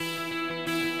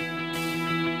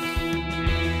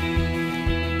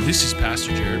This is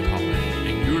Pastor Jared Pollard,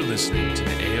 and you're listening to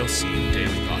the ALC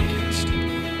Daily Podcast.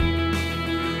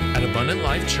 At Abundant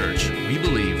Life Church, we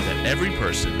believe that every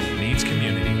person needs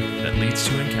community that leads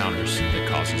to encounters that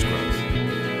causes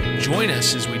growth. Join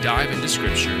us as we dive into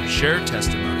Scripture, share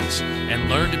testimonies, and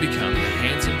learn to become the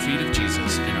hands and feet of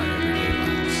Jesus in our everyday lives.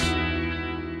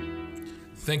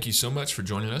 Thank you so much for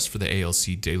joining us for the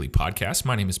ALC Daily Podcast.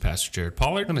 My name is Pastor Jared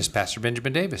Pollard. And this is Pastor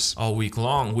Benjamin Davis. All week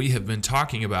long, we have been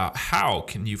talking about how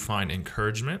can you find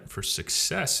encouragement for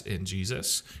success in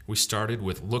Jesus. We started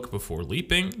with look before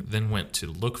leaping, then went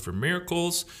to look for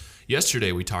miracles.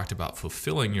 Yesterday, we talked about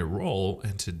fulfilling your role,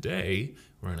 and today,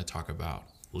 we're going to talk about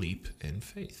leap in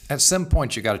faith. At some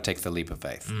point, you got to take the leap of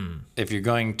faith. If you're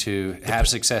going to have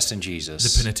success in Jesus.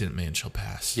 The penitent man shall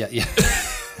pass. Yeah.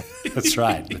 That's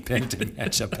right. The penitent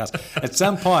man shall pass. At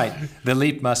some point, the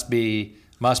leap must be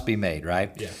made,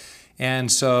 right? Yeah.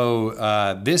 And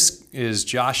so this is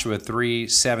Joshua 3,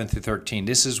 7 through 13.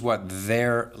 This is what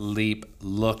their leap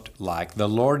looked like. The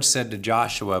Lord said to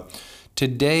Joshua,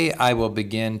 "Today I will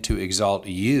begin to exalt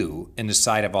you in the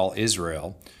sight of all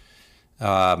Israel."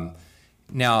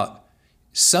 Now,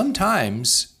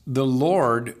 sometimes the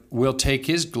Lord will take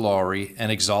his glory and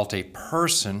exalt a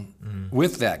person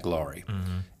with that glory.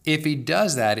 If he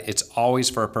does that, it's always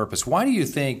for a purpose. Why do you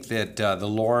think that the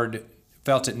Lord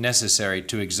felt it necessary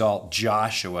to exalt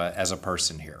Joshua as a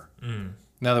person here? In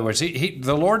other words,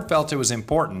 the Lord felt it was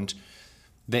important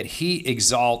that he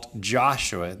exalt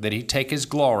Joshua, that he take his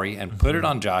glory and put it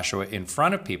on Joshua in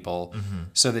front of people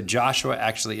so that Joshua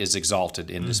actually is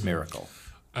exalted in this miracle.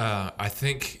 I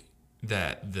think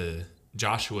that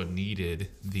Joshua needed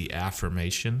the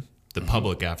affirmation, the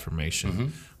public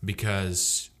affirmation,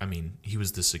 because, he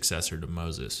was the successor to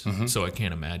Moses, so I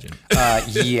can't imagine.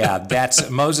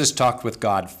 Moses talked with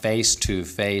God face to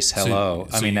face. Hello.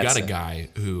 So you got a guy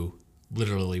who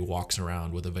literally walks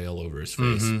around with a veil over his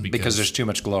face because there's too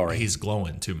much glory. He's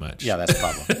glowing too much. Yeah, that's a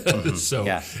problem.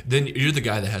 Then you're the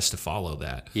guy that has to follow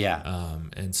that. Yeah.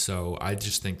 And so I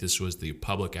just think this was the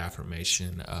public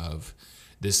affirmation of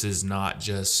this is not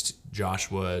just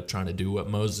Joshua trying to do what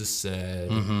Moses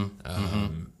said.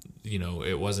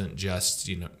 It wasn't just,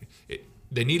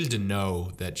 they needed to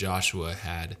know that Joshua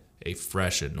had a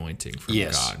fresh anointing from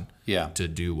God to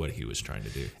do what he was trying to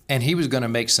do. And he was going to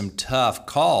make some tough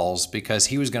calls because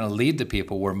he was going to lead the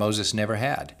people where Moses never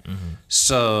had.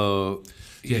 So,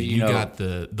 you got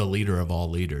the leader of all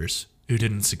leaders who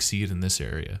didn't succeed in this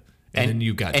area. And then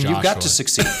you got Joshua. And you've got to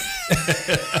succeed.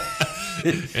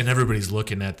 And everybody's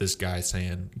looking at this guy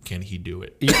saying, can he do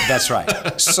it? Yeah, that's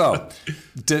right. So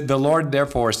the Lord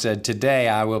therefore said, "Today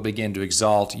I will begin to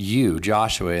exalt you,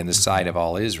 Joshua, in the sight of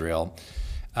all Israel,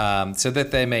 so that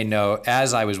they may know,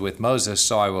 as I was with Moses,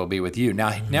 so I will be with you."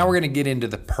 Now we're going to get into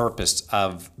the purpose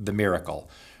of the miracle.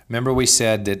 Remember we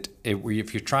said that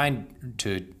if you're trying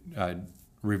to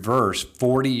reverse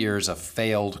 40 years of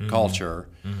failed culture,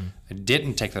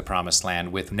 didn't take the promised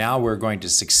land, with now we're going to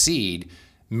succeed,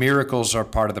 miracles are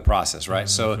part of the process, right?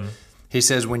 So he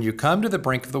says, when you come to the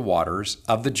brink of the waters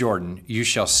of the Jordan, you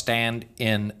shall stand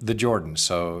in the Jordan.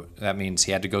 So that means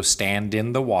he had to go stand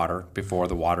in the water before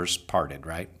the waters parted,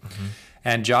 right?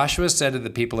 And Joshua said to the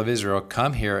people of Israel,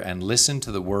 "Come here and listen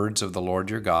to the words of the Lord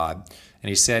your God." And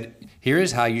he said, "Here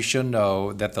is how you shall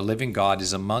know that the living God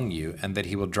is among you, and that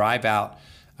he will drive out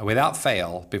without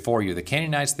fail before you the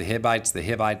Canaanites, the Hivites,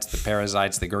 the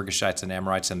Perizzites, the Girgashites, the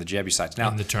Amorites, and the Jebusites." Now,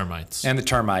 and the termites. And the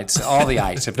termites, all the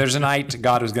ites. If there's an ite,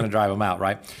 God was going to drive them out,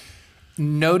 right?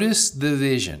 Notice the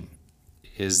vision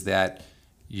is that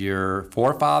your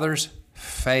forefathers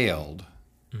failed,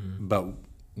 but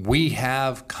we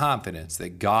have confidence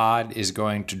that God is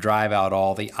going to drive out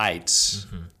all the ites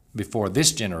before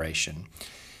this generation.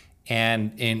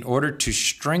 And in order to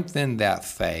strengthen that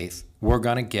faith, we're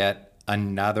going to get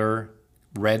another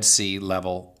Red Sea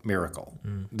level miracle.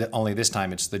 Only this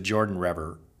time it's the Jordan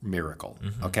River miracle,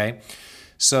 okay?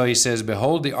 So he says,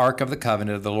 "Behold, the ark of the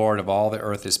covenant of the Lord of all the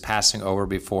earth is passing over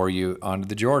before you onto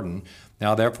the Jordan.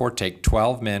 Now therefore take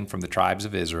 12 men from the tribes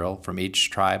of Israel, from each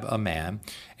tribe a man,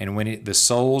 and when the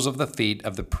soles of the feet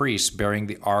of the priests bearing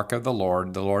the ark of the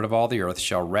Lord of all the earth,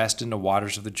 shall rest in the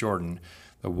waters of the Jordan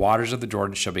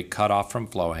shall be cut off from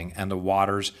flowing, and the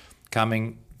waters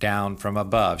coming down from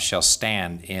above shall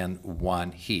stand in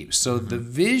one heap." So the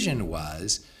vision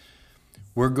was,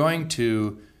 we're going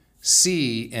to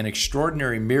see an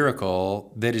extraordinary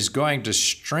miracle that is going to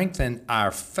strengthen our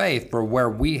faith for where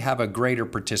we have a greater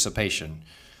participation.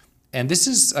 And this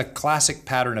is a classic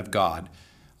pattern of God.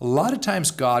 A lot of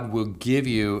times God will give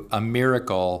you a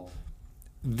miracle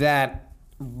that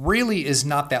really is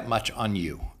not that much on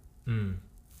you.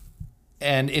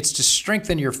 And it's to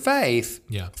strengthen your faith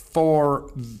Yeah.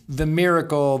 for the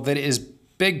miracle that is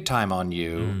big time on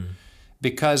you,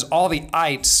 because all the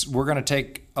ites were going to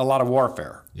take a lot of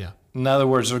warfare. Yeah. In other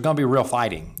words, there's going to be real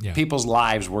fighting. Yeah. People's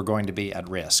lives were going to be at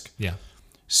risk. Yeah.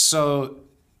 So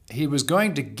he was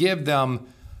going to give them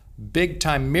big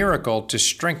time miracle to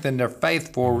strengthen their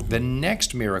faith, for the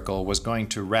next miracle was going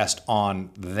to rest on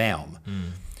them.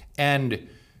 And,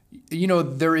 you know,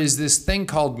 there is this thing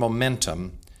called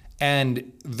momentum,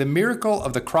 and the miracle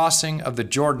of the crossing of the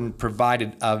Jordan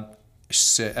provided a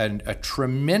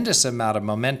tremendous amount of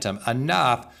momentum,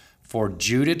 enough for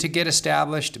Judah to get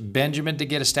established, Benjamin to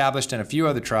get established, and a few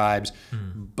other tribes.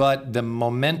 But the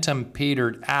momentum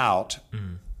petered out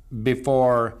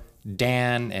before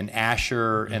Dan and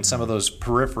Asher and some of those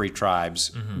periphery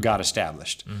tribes got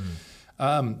established.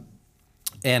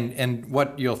 And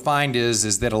what you'll find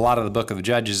is that a lot of the book of the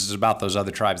Judges is about those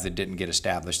other tribes that didn't get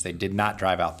established. They did not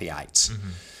drive out the ites.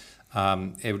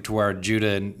 To where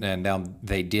Judah and now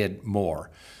they did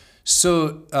more.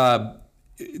 So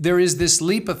there is this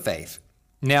leap of faith.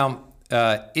 Now,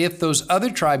 if those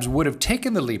other tribes would have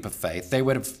taken the leap of faith, they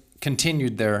would have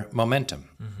continued their momentum.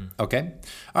 Okay?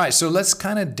 All right, so let's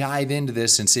kind of dive into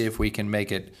this and see if we can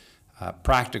make it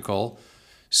practical.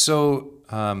 So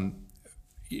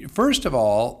first of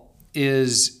all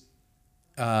is,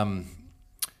 how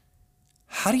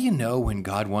do you know when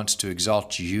God wants to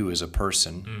exalt you as a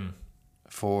person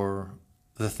for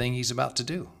the thing he's about to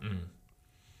do?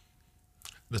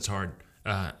 That's hard.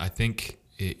 I think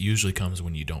it usually comes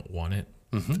when you don't want it.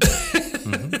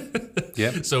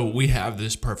 Yep. So we have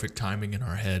this perfect timing in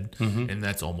our head, and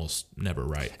that's almost never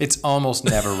right. It's almost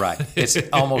never right. It's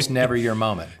almost never your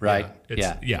moment, right?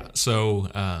 Yeah. So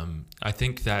I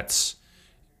think that's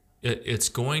it's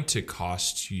going to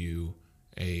cost you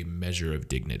a measure of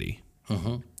dignity,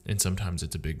 and sometimes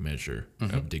it's a big measure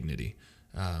of dignity,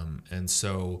 and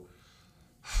so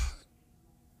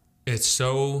it's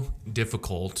so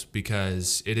difficult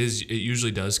because it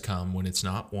usually does come when it's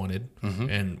not wanted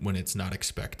and when it's not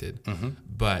expected.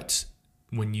 But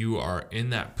when you are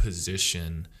in that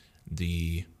position,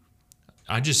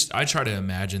 I try to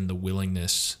imagine the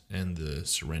willingness and the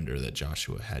surrender that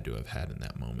Joshua had to have had in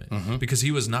that moment, because he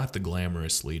was not the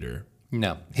glamorous leader.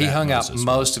 No, he hung out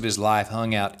most of his life,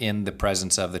 hung out in the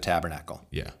presence of the tabernacle.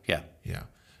 Yeah.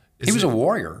 He was a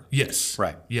warrior. Yes.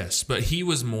 Right. Yes, but he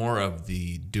was more of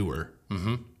the doer,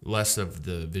 less of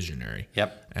the visionary.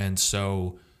 Yep. And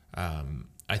so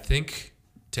I think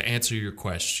to answer your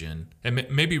question, and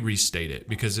maybe restate it,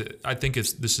 because I think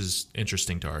this is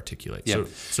interesting to articulate. Yep.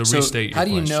 So restate your question. How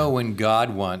do you know when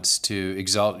God wants to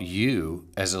exalt you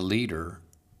as a leader,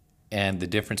 and the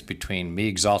difference between me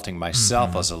exalting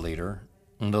myself as a leader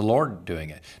and the Lord doing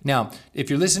it? Now, if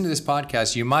you're listening to this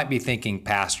podcast, you might be thinking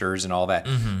pastors and all that,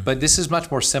 but this is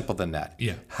much more simple than that.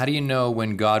 Yeah. How do you know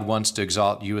when God wants to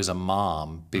exalt you as a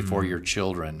mom before your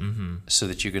children so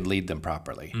that you can lead them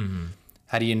properly?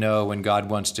 How do you know when God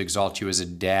wants to exalt you as a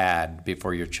dad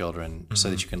before your children so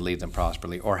that you can lead them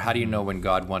properly? Or how do you know when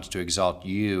God wants to exalt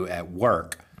you at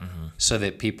work so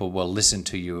that people will listen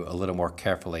to you a little more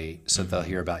carefully so that they'll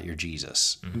hear about your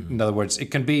Jesus? In other words,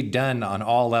 it can be done on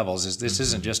all levels. This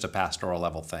isn't just a pastoral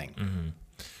level thing.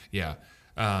 Yeah.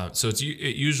 So it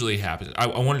usually happens. I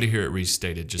wanted to hear it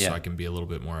restated just so I can be a little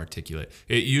bit more articulate.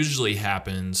 It usually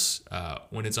happens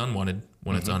when it's unwanted,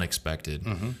 when it's unexpected,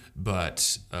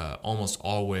 but almost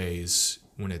always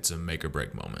when it's a make or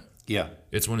break moment. Yeah.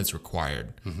 It's when it's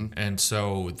required. And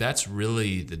so that's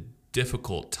really the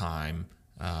difficult time,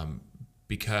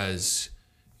 because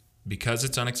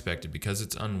it's unexpected, because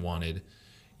it's unwanted.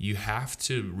 You have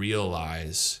to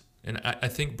realize, and I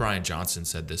think Brian Johnson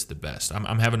said this the best.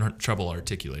 I'm having trouble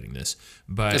articulating this,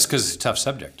 but It's because it's a tough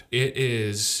subject. it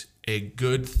is a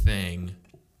good thing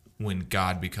when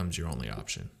God becomes your only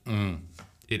option.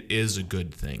 It is a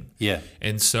good thing. Yeah.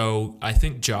 And so I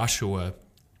think Joshua,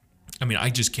 I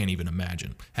just can't even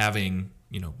imagine having,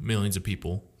 millions of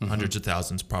people, hundreds of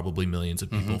thousands, probably millions of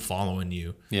people following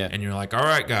you. Yeah. And you're like, all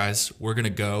right, guys, we're going to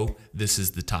go. This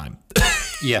is the time.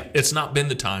 Yeah. It's not been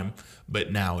the time,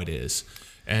 but now it is.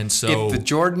 And so If the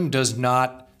Jordan does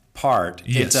not part,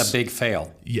 Yes. it's a big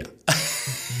fail. yeah,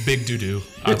 big doo-doo.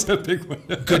 It's a big one.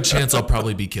 Good chance I'll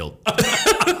probably be killed.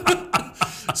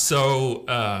 So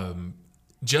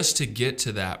just to get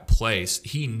to that place,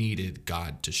 he needed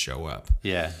God to show up.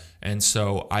 Yeah. And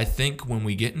so I think when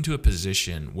we get into a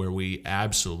position where we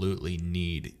absolutely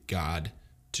need God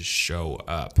to show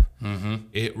up,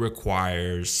 it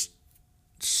requires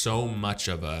so much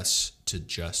of us to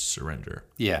just surrender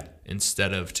Yeah.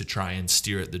 instead of to try and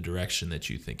steer it the direction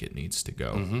that you think it needs to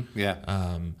go.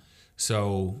 Yeah.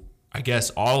 So I guess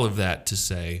all of that to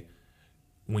say,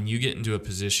 when you get into a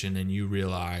position and you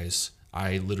realize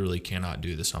I literally cannot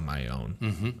do this on my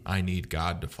own, I need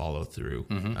God to follow through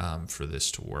for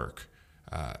this to work.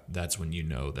 That's when you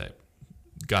know that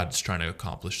God's trying to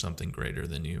accomplish something greater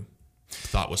than you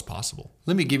thought was possible.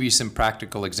 Let me give you some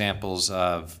practical examples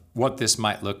of what this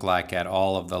might look like at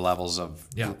all of the levels of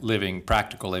living,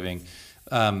 practical living.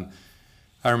 I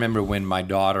remember when my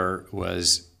daughter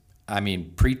was,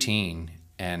 preteen,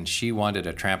 and she wanted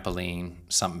a trampoline,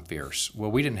 something fierce. Well,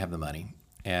 we didn't have the money.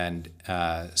 And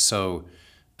so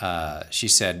she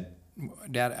said,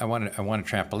 Dad, I want a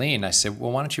trampoline. I said,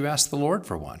 well, why don't you ask the Lord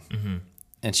for one?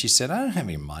 And she said, I don't have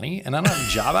any money, and I don't have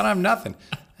a job, I don't have nothing.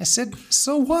 I said,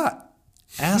 so what?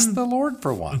 Ask the Lord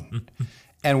for one.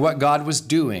 And what God was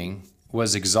doing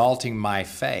was exalting my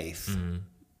faith.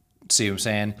 See what I'm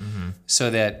saying? So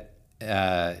that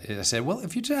I said, well,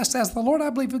 if you just ask the Lord,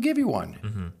 I believe He'll give you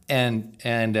one.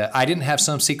 And I didn't have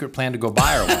some secret plan to go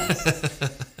buy her one.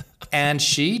 And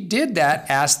she did that,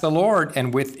 asked the Lord,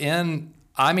 and within,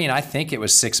 I think it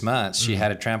was 6 months, she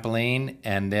had a trampoline,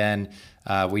 and then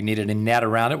we needed a net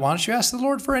around it. Why don't you ask the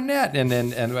Lord for a net? And then,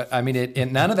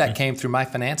 none of that came through my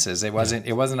finances. It wasn't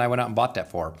I went out and bought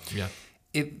that for her. Yeah.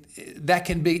 It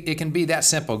can be that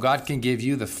simple. God can give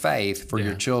you the faith for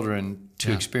your children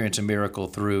to experience a miracle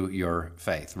through your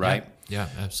faith, right? Yeah,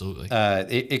 absolutely.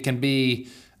 It can be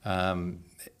a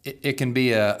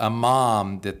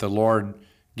mom that the Lord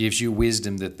gives you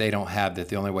wisdom that they don't have, that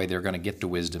the only way they're going to get to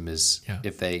wisdom is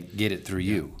if they get it through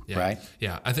you, right?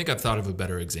 Yeah, I think I've thought of a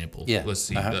better example. Yeah. Let's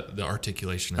see, the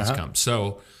articulation has come.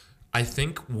 So I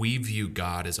think we view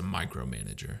God as a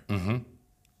micromanager.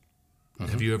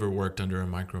 Have you ever worked under a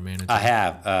micromanager? I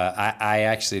have. I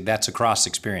actually, that's a cross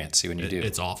experience. See, when you do.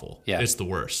 It's awful. Yeah. It's the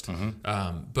worst.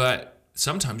 But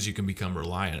sometimes you can become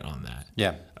reliant on that.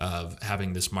 Yeah. Of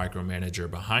having this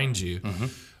micromanager behind you.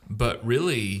 But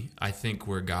really, I think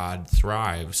where God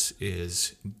thrives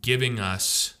is giving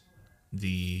us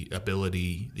the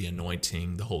ability, the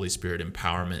anointing, the Holy Spirit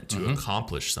empowerment to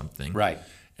accomplish something. Right.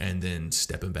 And then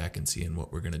stepping back and seeing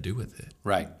what we're going to do with it.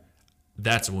 Right.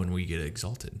 That's when we get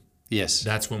exalted. Yes.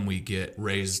 That's when we get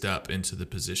raised up into the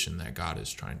position that God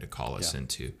is trying to call us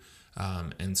into.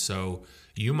 And so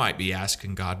you might be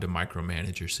asking God to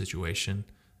micromanage your situation,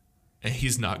 and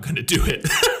He's not going to do it.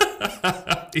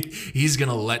 He's going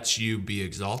to let you be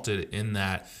exalted in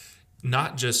that.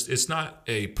 It's not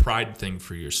a pride thing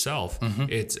for yourself.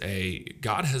 It's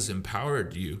God has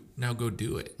empowered you. Now go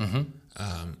do it.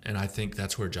 And I think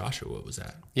that's where Joshua was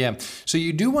at. Yeah. So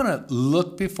you do want to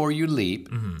look before you leap.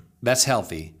 That's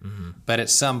healthy. But at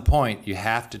some point, you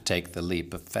have to take the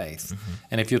leap of faith.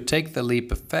 And if you'll take the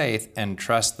leap of faith and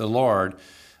trust the Lord,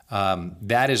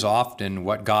 that is often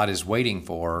what God is waiting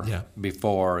for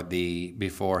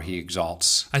before He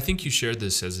exalts. I think you shared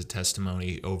this as a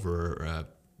testimony over,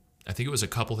 I think it was a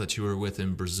couple that you were with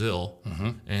in Brazil,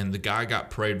 and the guy got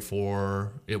prayed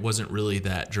for. It wasn't really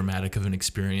that dramatic of an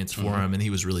experience for him, and he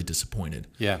was really disappointed.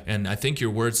 Yeah. And I think your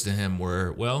words to him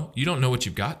were, well, you don't know what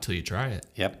you've got till you try it.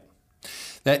 Yep.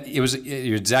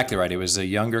 You're exactly right. It was a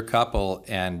younger couple,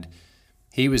 and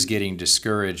he was getting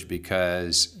discouraged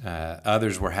because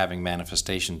others were having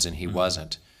manifestations and he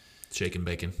wasn't. Shaking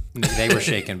bacon. They were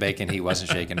shaking bacon. He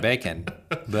wasn't shaking bacon.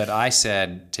 But I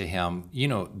said to him,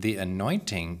 the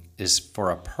anointing is for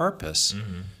a purpose.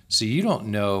 So you don't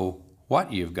know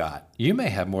what you've got. You may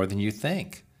have more than you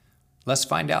think. Let's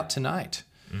find out tonight.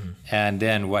 And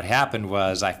then what happened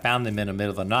was I found them in the middle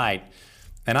of the night.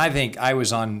 And I think I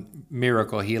was on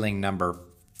miracle healing number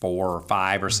 4 or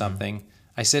 5 or something.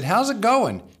 I said, how's it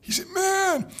going? He said,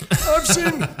 man, I've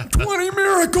seen 20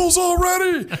 miracles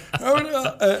already.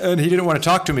 And he didn't want to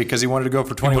talk to me because he wanted to go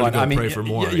for 21. I mean, pray for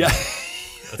more. Yeah.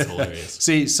 That's hilarious.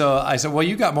 See, so I said, well,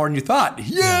 you got more than you thought.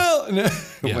 Yeah. And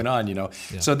it went on, Yeah.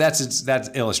 So that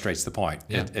illustrates the point.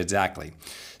 Yeah. Exactly.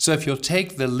 So if you'll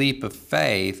take the leap of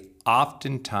faith,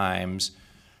 oftentimes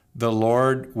the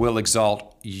Lord will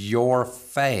exalt your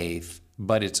faith,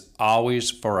 but it's always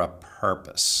for a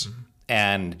purpose.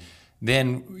 And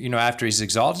then, after He's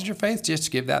exalted your faith,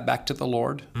 just give that back to the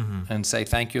Lord and say,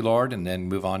 thank you, Lord, and then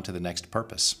move on to the next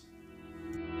purpose.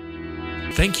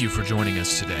 Thank you for joining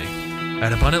us today.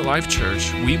 At Abundant Life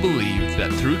Church, we believe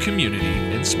that through community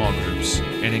in small groups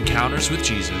and encounters with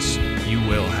Jesus, you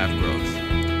will have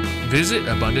growth. Visit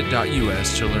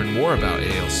abundant.us to learn more about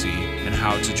ALC and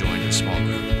how to join a small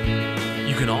group.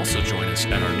 You can also join us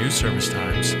at our new service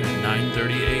times at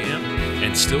 9:30 a.m.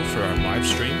 and still for our live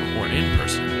stream or in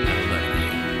person at